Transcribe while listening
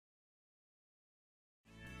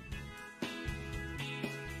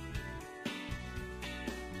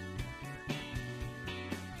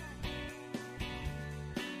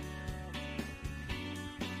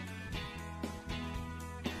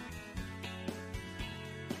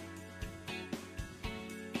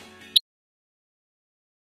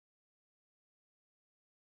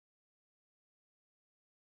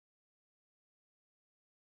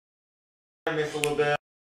missed a little bit.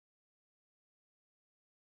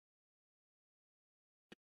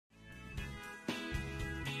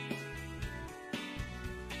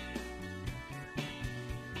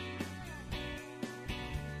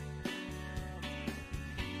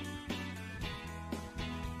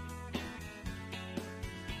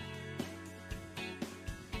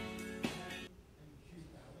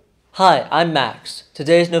 Hi, I'm Max.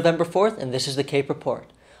 Today is November 4th and this is the Cape Report.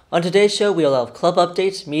 On today's show, we'll have club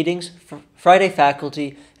updates, meetings, Friday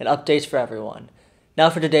faculty, and updates for everyone. Now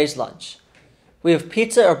for today's lunch. We have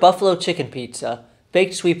pizza or buffalo chicken pizza,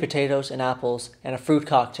 baked sweet potatoes and apples, and a fruit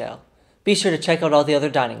cocktail. Be sure to check out all the other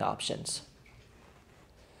dining options.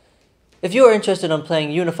 If you are interested in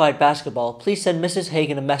playing unified basketball, please send Mrs.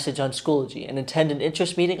 Hagan a message on Schoology and attend an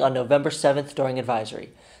interest meeting on November 7th during advisory.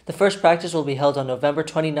 The first practice will be held on November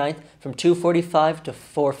 29th from 2:45 to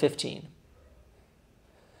 4:15.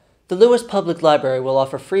 The Lewis Public Library will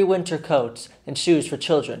offer free winter coats and shoes for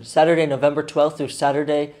children Saturday, November 12th through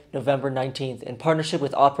Saturday, November 19th in partnership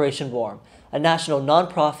with Operation Warm, a national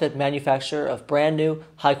nonprofit manufacturer of brand new,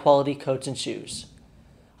 high-quality coats and shoes.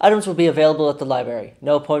 Items will be available at the library.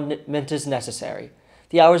 No appointment is necessary.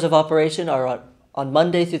 The hours of operation are on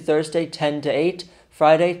Monday through Thursday, 10 to 8,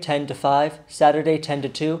 Friday, 10 to 5, Saturday, 10 to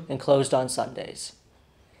 2, and closed on Sundays.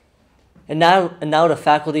 And now to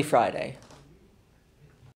Faculty Friday.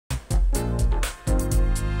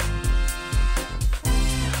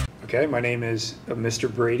 Okay, my name is Mr.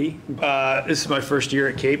 Brady. This is my first year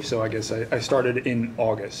at Cape, so I guess I started in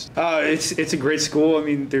August. It's a great school. I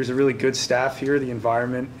mean, there's a really good staff here. The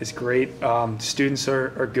environment is great. Students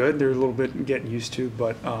are good. They're a little bit getting used to,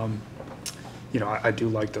 but you know, I do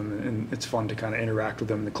like them, and it's fun to kind of interact with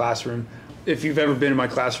them in the classroom. If you've ever been in my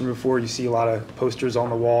classroom before, you see a lot of posters on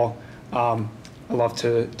the wall. I love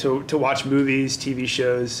to watch movies, TV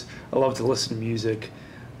shows. I love to listen to music.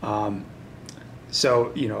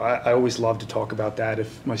 So, you know, I always love to talk about that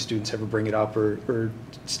if my students ever bring it up or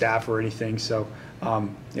staff or anything. So,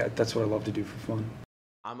 yeah, that's what I love to do for fun.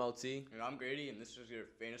 I'm LT. And I'm Grady, and this is your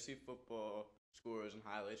fantasy football scores and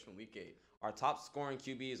highlights from Week 8. Our top scoring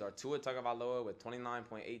QBs are Tua Tagovailoa with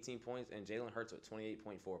 29.18 points and Jalen Hurts with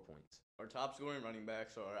 28.4 points. Our top scoring running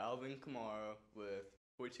backs are Alvin Kamara with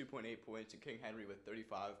 42.8 points and King Henry with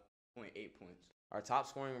 35.8 points. Our top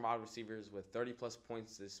scoring wide receivers with 30-plus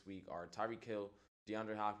points this week are Tyreek Hill,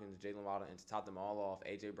 DeAndre Hopkins, Jalen Waddle, and to top them all off,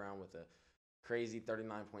 A.J. Brown with a crazy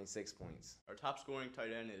 39.6 points. Our top scoring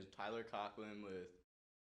tight end is Tyler Conklin with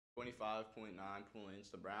 25.9 points.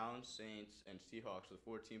 The Browns, Saints, and Seahawks with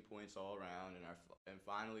 14 points all around. And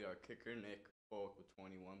finally, our kicker, Nick Folk, with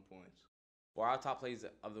 21 points. For our top plays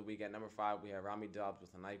of the week at number 5, we have Rami Dobbs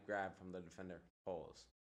with a knife grab from the defender, Poles.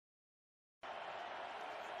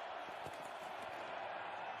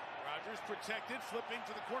 Rodgers protected, flipping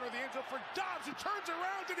to the corner of the end zone for Dobbs, who turns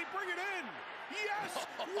around. Did he bring it in? Yes!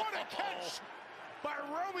 What a catch by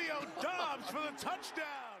Romeo Dobbs for the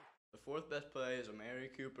touchdown. The fourth best play is Amari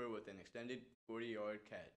Cooper with an extended 40-yard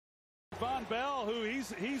catch. Von Bell, who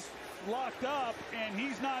he's locked up, and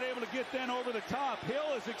he's not able to get then over the top.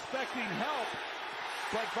 Hill is expecting help,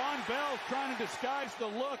 but Von Bell's trying to disguise the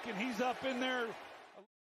look, and he's up in there.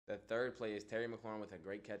 The third play is Terry McLaurin with a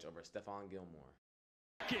great catch over Stephon Gilmore.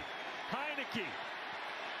 Heineke.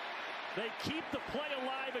 They keep the play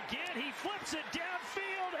alive again. He flips it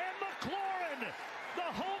downfield, and McLaurin, the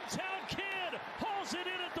hometown kid, hauls it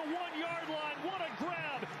in at the 1-yard line. What a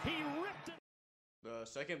grab. He ripped it. The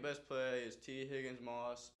second best play is T.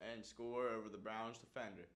 Higgins-Moss and score over the Browns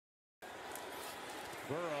defender.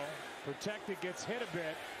 Burrow, protected, gets hit a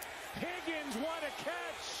bit. Higgins, what a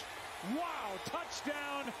catch. Wow,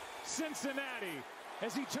 touchdown Cincinnati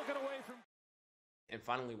as he took it away from. And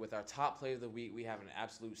finally, with our top play of the week, we have an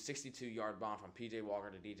absolute 62-yard bomb from P.J. Walker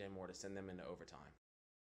to D.J. Moore to send them into overtime.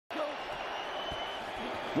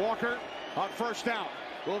 Walker on first down,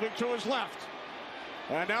 moving to his left.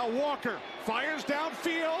 And now Walker fires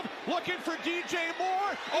downfield, looking for D.J.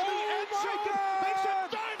 Moore. In the end zone, makes a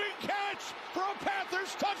diving catch for a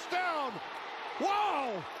Panthers touchdown.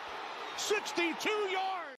 Wow, 62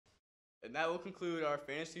 yards. And that will conclude our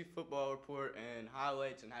fantasy football report and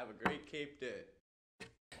highlights, and have a great Cape Day.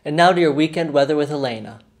 And now to your weekend weather with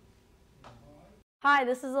Elena. Hi,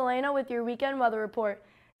 this is Elena with your weekend weather report.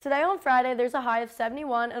 Today on Friday, there's a high of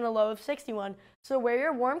 71 and a low of 61, so wear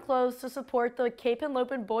your warm clothes to support the Cape and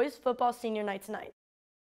Lopin boys football senior night tonight.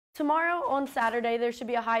 Tomorrow on Saturday, there should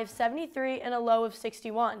be a high of 73 and a low of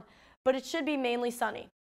 61, but it should be mainly sunny.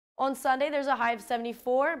 On Sunday, there's a high of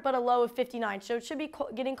 74, but a low of 59, so it should be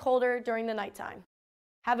getting colder during the nighttime.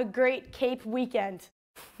 Have a great Cape weekend.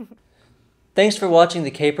 Thanks for watching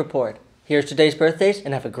the Cape Report. Here's today's birthdays,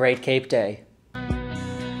 and have a great Cape Day.